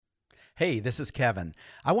Hey, this is Kevin.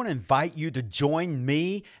 I want to invite you to join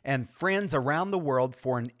me and friends around the world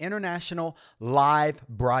for an international live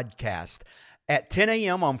broadcast. At 10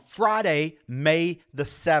 a.m. on Friday, May the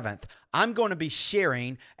 7th, I'm going to be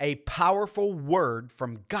sharing a powerful word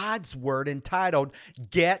from God's Word entitled,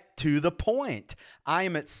 Get to the Point. I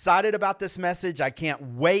am excited about this message. I can't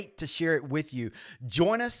wait to share it with you.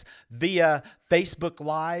 Join us via Facebook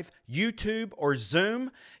Live, YouTube, or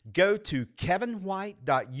Zoom. Go to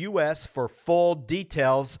kevinwhite.us for full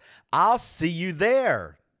details. I'll see you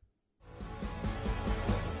there.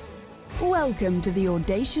 Welcome to the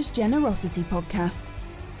Audacious Generosity Podcast.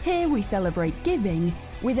 Here we celebrate giving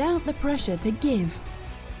without the pressure to give.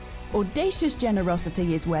 Audacious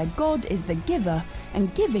generosity is where God is the giver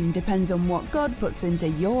and giving depends on what God puts into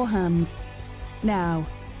your hands. Now,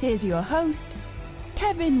 here's your host,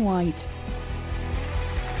 Kevin White.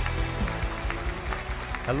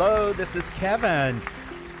 Hello, this is Kevin.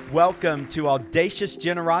 Welcome to Audacious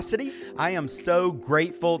Generosity. I am so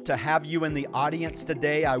grateful to have you in the audience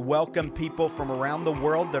today. I welcome people from around the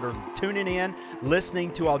world that are tuning in,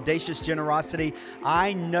 listening to Audacious Generosity.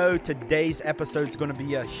 I know today's episode is going to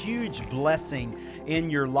be a huge blessing in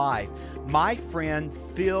your life. My friend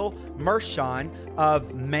Phil Mershon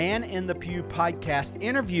of Man in the Pew Podcast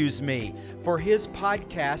interviews me for his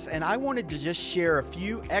podcast, and I wanted to just share a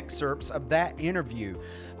few excerpts of that interview.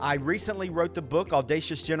 I recently wrote the book,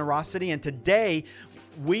 Audacious Generosity, and today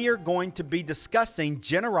we are going to be discussing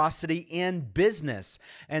generosity in business.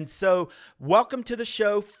 And so welcome to the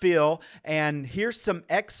show, Phil, and here's some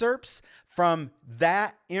excerpts from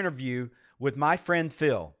that interview with my friend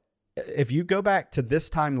Phil. If you go back to this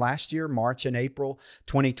time last year, March and April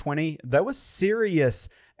 2020, there was serious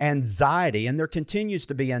anxiety, and there continues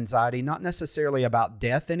to be anxiety, not necessarily about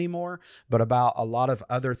death anymore, but about a lot of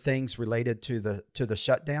other things related to the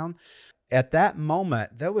shutdown. At that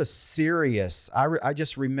moment, that was serious. I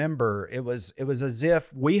just remember it was as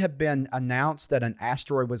if we had been announced that an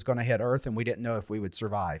asteroid was going to hit Earth, and we didn't know if we would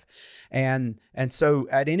survive. And so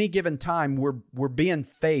at any given time, we're being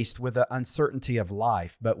faced with the uncertainty of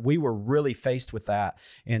life. But we were really faced with that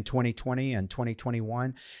in 2020 and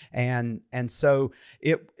 2021, and so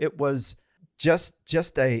it was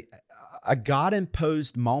just a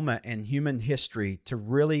God-imposed moment in human history to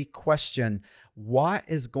really question what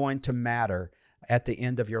is going to matter at the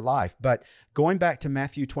end of your life. But going back to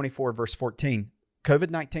Matthew 24, verse 14,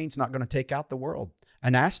 COVID-19 is not going to take out the world.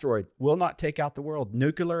 An asteroid will not take out the world.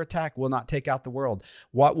 Nuclear attack will not take out the world.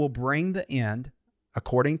 What will bring the end,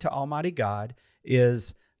 according to Almighty God,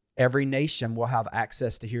 is every nation will have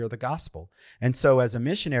access to hear the gospel. And so as a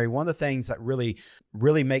missionary, one of the things that really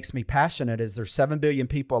makes me passionate is there's 7 billion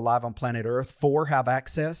people alive on planet Earth. 4 have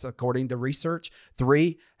access, according to research.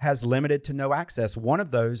 3 has limited to no access. One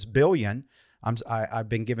of those billion, I've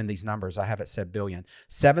been given these numbers. I haven't said billion.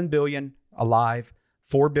 7 billion alive.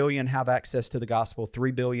 4 billion have access to the gospel.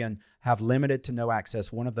 3 billion have limited to no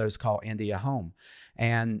access. One of those call India home.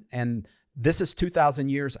 And this is 2,000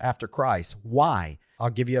 years after Christ. Why? I'll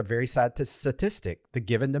give you a very sad statistic. The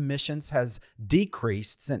giving to missions has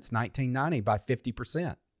decreased since 1990 by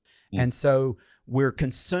 50%. And so we're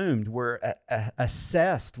consumed, we're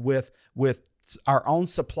assessed with our own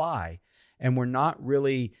supply, and we're not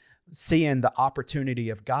really seeing the opportunity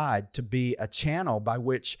of God to be a channel by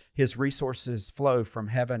which his resources flow from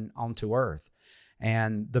heaven onto earth.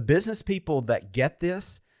 And the business people that get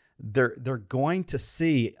this, they're going to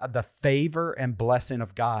see the favor and blessing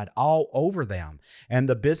of God all over them. And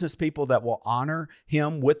the business people that will honor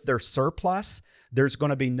him with their surplus, there's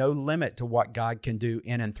going to be no limit to what God can do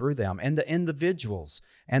in and through them. And the individuals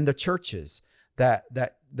and the churches that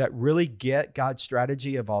really get God's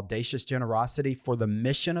strategy of audacious generosity for the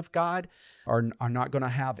mission of God are not going to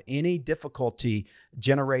have any difficulty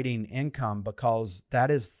generating income, because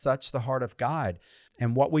that is such the heart of God.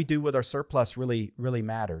 And what we do with our surplus really, really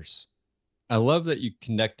matters. I love that you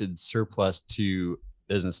connected surplus to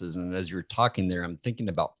businesses. And as you're talking there, I'm thinking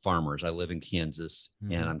about farmers. I live in Kansas,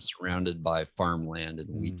 and I'm surrounded by farmland and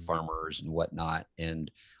wheat farmers and whatnot.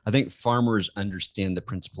 And I think farmers understand the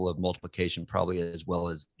principle of multiplication probably as well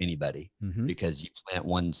as anybody, because you plant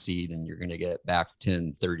one seed and you're going to get back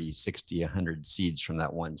 10, 30, 60, 100 seeds from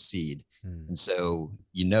that one seed. And so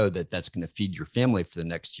you know that that's going to feed your family for the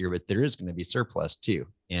next year, but there is going to be surplus too.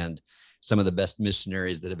 And some of the best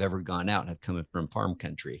missionaries that have ever gone out have come from farm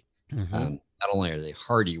country. Not only are they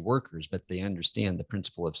hardy workers, but they understand the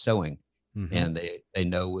principle of sowing. And they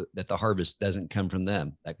know that the harvest doesn't come from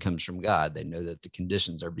them. That comes from God. They know that the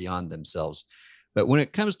conditions are beyond themselves. But when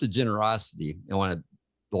it comes to generosity, the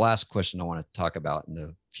last question I want to talk about in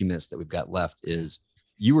the few minutes that we've got left is,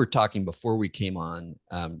 You were talking before we came on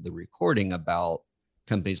the recording about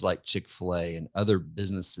companies like Chick-fil-A and other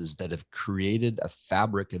businesses that have created a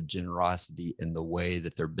fabric of generosity in the way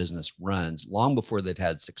that their business runs long before they've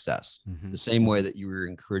had success. The same way that you were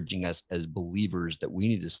encouraging us as believers that we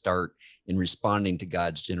need to start in responding to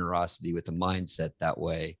God's generosity with a mindset that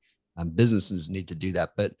way. Businesses need to do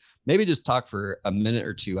that. But maybe just talk for a minute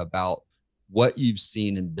or two about what you've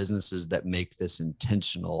seen in businesses that make this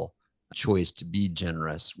intentional choice to be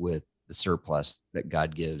generous with the surplus that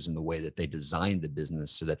God gives and the way that they design the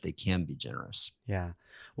business so that they can be generous. Yeah.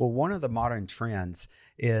 Well, one of the modern trends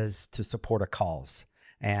is to support a cause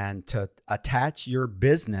and to attach your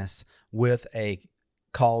business with a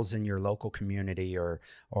cause in your local community or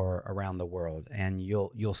around the world. And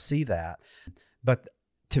you'll see that. But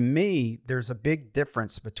to me, there's a big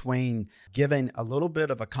difference between giving a little bit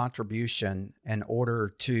of a contribution in order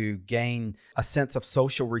to gain a sense of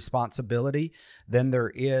social responsibility than there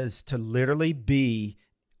is to literally be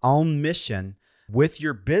on mission with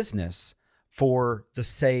your business for the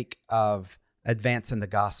sake of advancing the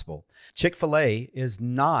gospel. Chick-fil-A is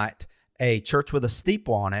not a church with a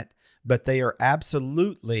steeple on it, but they are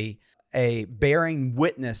absolutely a bearing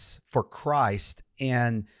witness for Christ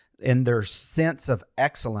in their sense of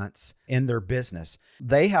excellence in their business.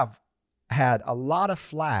 They have had a lot of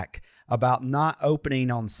flack about not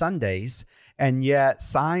opening on Sundays, and yet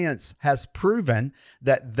science has proven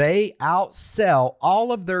that they outsell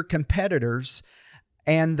all of their competitors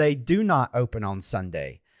and they do not open on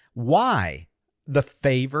Sunday. Why? The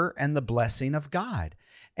favor and the blessing of God.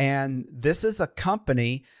 And this is a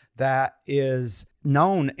company that is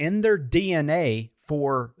known in their DNA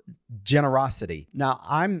for generosity. Now,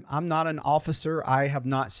 I'm not an officer. I have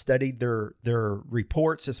not studied their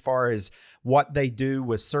reports as far as what they do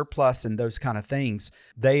with surplus and those kind of things.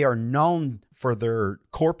 They are known for their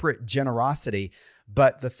corporate generosity.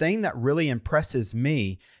 But the thing that really impresses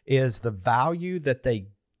me is the value that they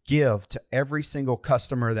give to every single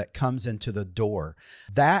customer that comes into the door.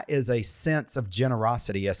 That is a sense of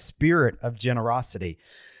generosity, a spirit of generosity.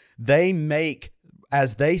 They make,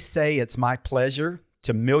 as they say, it's my pleasure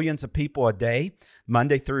to millions of people a day,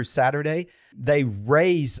 Monday through Saturday. They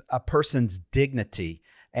raise a person's dignity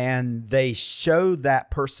and they show that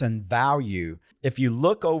person value. If you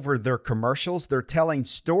look over their commercials, they're telling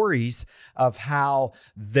stories of how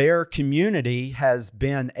their community has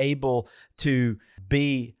been able to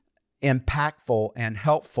be impactful and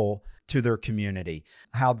helpful to their community,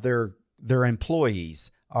 how their employees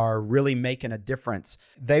are really making a difference.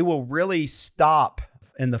 They will really stop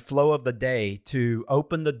in the flow of the day to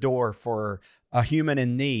open the door for a human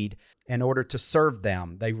in need in order to serve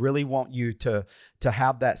them. They really want you to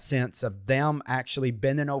have that sense of them actually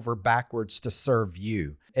bending over backwards to serve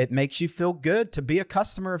you. It makes you feel good to be a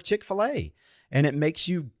customer of Chick-fil-A, and it makes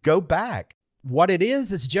you go back. What it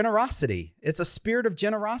is generosity. It's a spirit of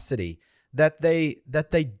generosity that they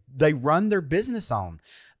run their business on.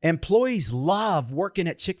 Employees love working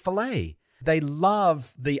at Chick-fil-A. They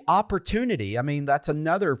love the opportunity. I mean, that's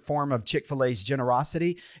another form of Chick-fil-A's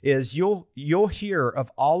generosity is you'll hear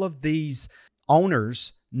of all of these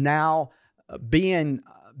owners now being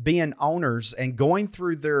owners and going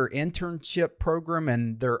through their internship program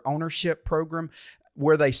and their ownership program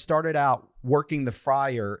where they started out working the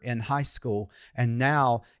fryer in high school, and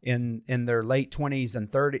now in their late 20s and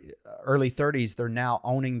early 30s, they're now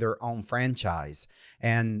owning their own franchise.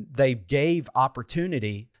 And they gave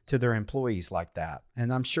opportunity to their employees like that.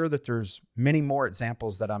 And I'm sure that there's many more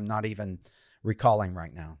examples that I'm not even recalling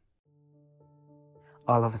right now.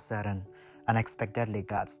 All of a sudden, unexpectedly,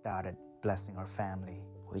 God started blessing our family.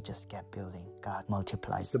 We just kept building. God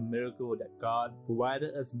multiplied. It's a miracle that God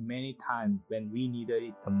provided us many times when we needed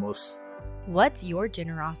it the most. What's your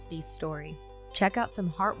generosity story? Check out some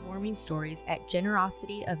heartwarming stories at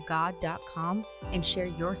generosityofgod.com and share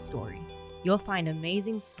your story. You'll find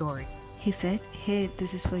amazing stories. He said, "Hey,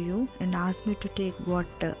 this is for you," and asked me to take what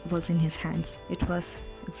was in his hands. It was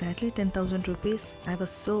exactly 10,000 rupees. I was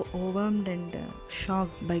so overwhelmed and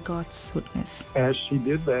shocked by God's goodness. As she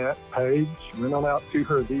did that, Paige went on out to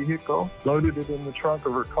her vehicle, loaded it in the trunk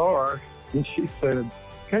of her car, and she said,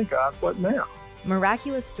 "Okay, God, what now?"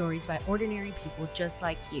 Miraculous stories by ordinary people just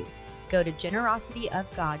like you. Go to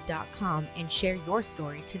generosityofgod.com and share your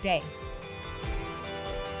story today.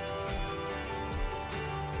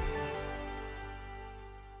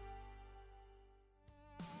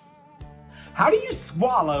 How do you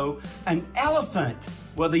swallow an elephant?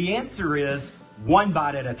 Well, the answer is one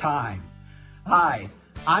bite at a time. Hi,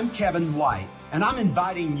 I'm Kevin White, and I'm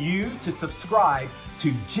inviting you to subscribe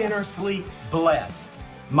to Generously Blessed,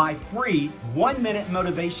 my free 1-minute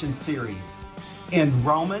motivation series. In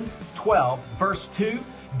Romans 12, verse 2,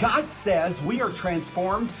 God says we are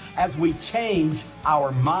transformed as we change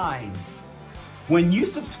our minds. When you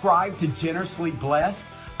subscribe to Generously Blessed,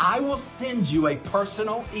 I will send you a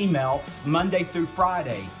personal email Monday through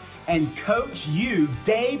Friday and coach you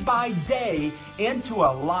day by day into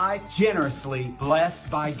a life generously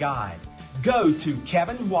blessed by God. Go to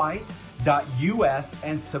kevinwhite.us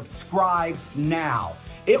and subscribe now.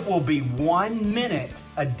 It will be 1 minute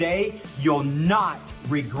a day you'll not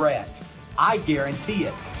regret. I guarantee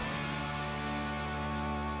it.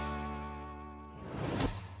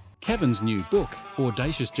 Kevin's new book,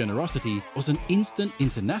 Audacious Generosity, was an instant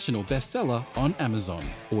international bestseller on Amazon.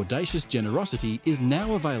 Audacious Generosity is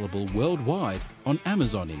now available worldwide on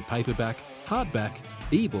Amazon in paperback, hardback,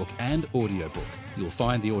 ebook and audiobook. You'll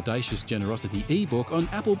find the Audacious Generosity ebook on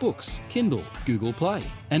Apple Books, Kindle, Google Play,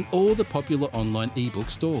 and all the popular online ebook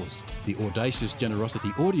stores. The Audacious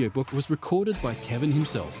Generosity audiobook was recorded by Kevin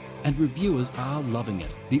himself, and reviewers are loving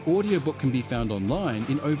it. The audiobook can be found online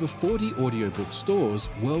in over 40 audiobook stores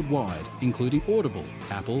worldwide, including Audible,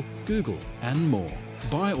 Apple, Google, and more.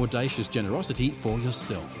 Buy Audacious Generosity for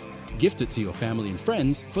yourself. Gift it to your family and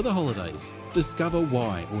friends for the holidays. Discover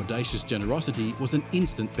why Audacious Generosity was an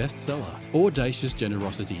instant bestseller. Audacious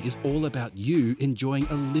Generosity is all about you enjoying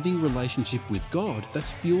a living relationship with God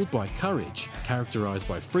that's fueled by courage, characterized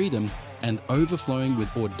by freedom, and overflowing with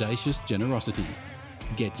audacious generosity.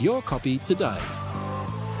 Get your copy today.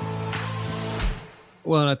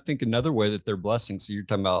 Well, and I think another way that they're blessing, so you're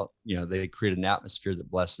talking about, they create an atmosphere that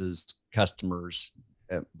blesses customers,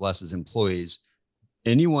 blesses employees.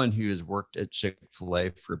 Anyone who has worked at Chick-fil-A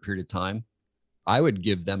for a period of time, I would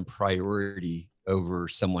give them priority over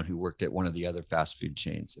someone who worked at one of the other fast food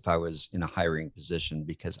chains if I was in a hiring position,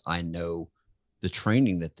 because I know the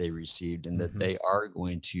training that they received and that they are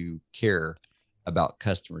going to care about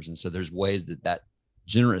customers. And so there's ways that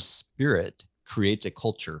generous spirit creates a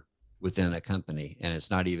culture within a company. And it's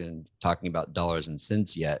not even talking about dollars and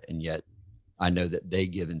cents yet. And yet I know that they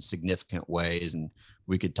give in significant ways. And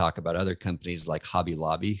we could talk about other companies like Hobby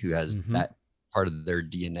Lobby, who has that part of their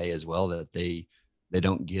DNA as well, that they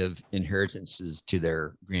don't give inheritances to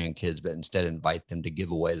their grandkids, but instead invite them to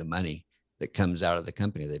give away the money that comes out of the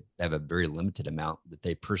company. They have a very limited amount that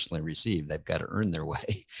they personally receive. They've got to earn their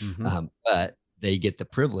way. But they get the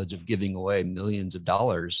privilege of giving away millions of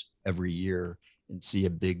dollars every year and see a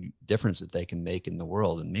big difference that they can make in the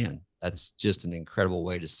world. And man, that's just an incredible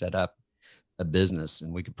way to set up a business.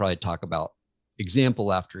 And we could probably talk about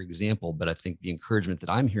example after example, but I think the encouragement that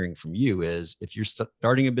I'm hearing from you is, if you're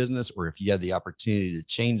starting a business, or if you have the opportunity to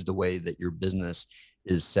change the way that your business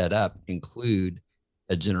is set up, include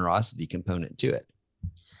a generosity component to it.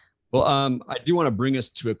 Well, I do want to bring us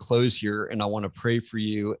to a close here, and I want to pray for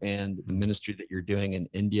you and the ministry that you're doing in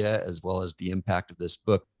India, as well as the impact of this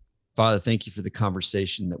book. Father, thank you for the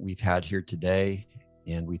conversation that we've had here today.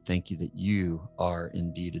 And we thank you that you are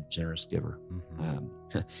indeed a generous giver.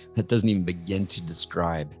 That doesn't even begin to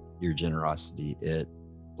describe your generosity. It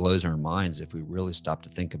blows our minds if we really stop to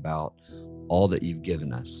think about all that you've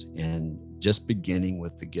given us, and just beginning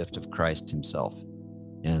with the gift of Christ himself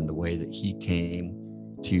and the way that he came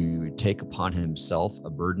to take upon himself a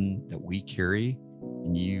burden that we carry.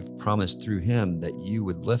 And you've promised through him that you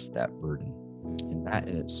would lift that burden. And that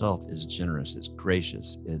in itself is generous. It's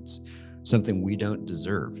gracious. It's something we don't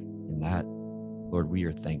deserve. And that, Lord, we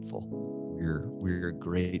are thankful. We're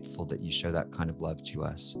grateful that you show that kind of love to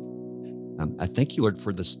us. I thank you, Lord,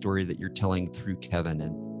 for the story that you're telling through Kevin,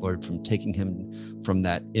 and Lord, from taking him from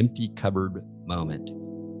that empty cupboard moment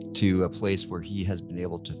to a place where he has been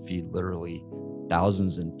able to feed literally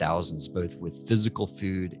thousands and thousands, both with physical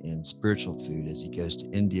food and spiritual food, as he goes to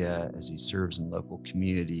India, as he serves in local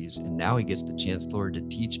communities. And now he gets the chance, Lord, to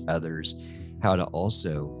teach others how to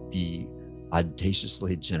also be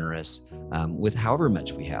audaciously generous with however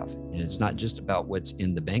much we have. And it's not just about what's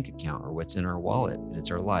in the bank account or what's in our wallet, but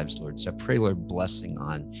it's our lives, Lord. So I pray, Lord, blessing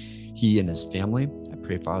on he and his family. I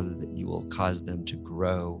pray, Father, that you will cause them to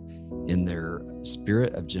grow in their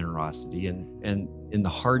spirit of generosity, and in the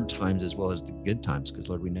hard times as well as the good times, because,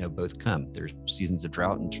 Lord, we know both come. There's seasons of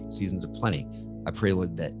drought and seasons of plenty. I pray,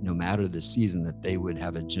 Lord, that no matter the season, that they would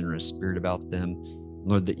have a generous spirit about them.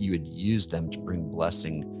 Lord, that you would use them to bring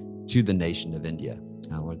blessing to the nation of India.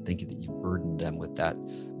 Lord, thank you that you've burdened them with that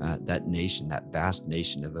nation, that vast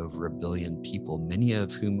nation of over 1 billion people, many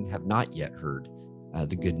of whom have not yet heard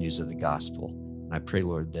the good news of the gospel. And I pray,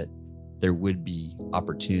 Lord, that there would be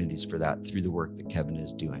opportunities for that through the work that Kevin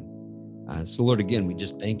is doing. So, Lord, again, we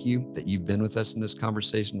just thank you that you've been with us in this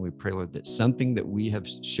conversation. We pray, Lord, that something that we have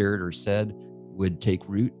shared or said would take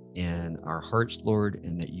root in our hearts, Lord,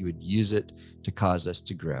 and that you would use it to cause us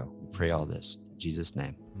to grow. We pray all this in Jesus'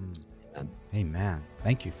 name. Amen. Amen.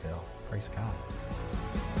 Thank you, Phil. Praise God.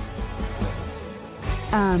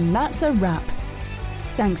 And that's a wrap.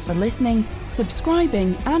 Thanks for listening,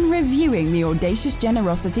 subscribing, and reviewing the Audacious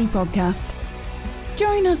Generosity podcast.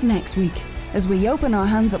 Join us next week as we open our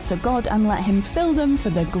hands up to God and let Him fill them for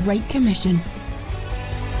the Great Commission.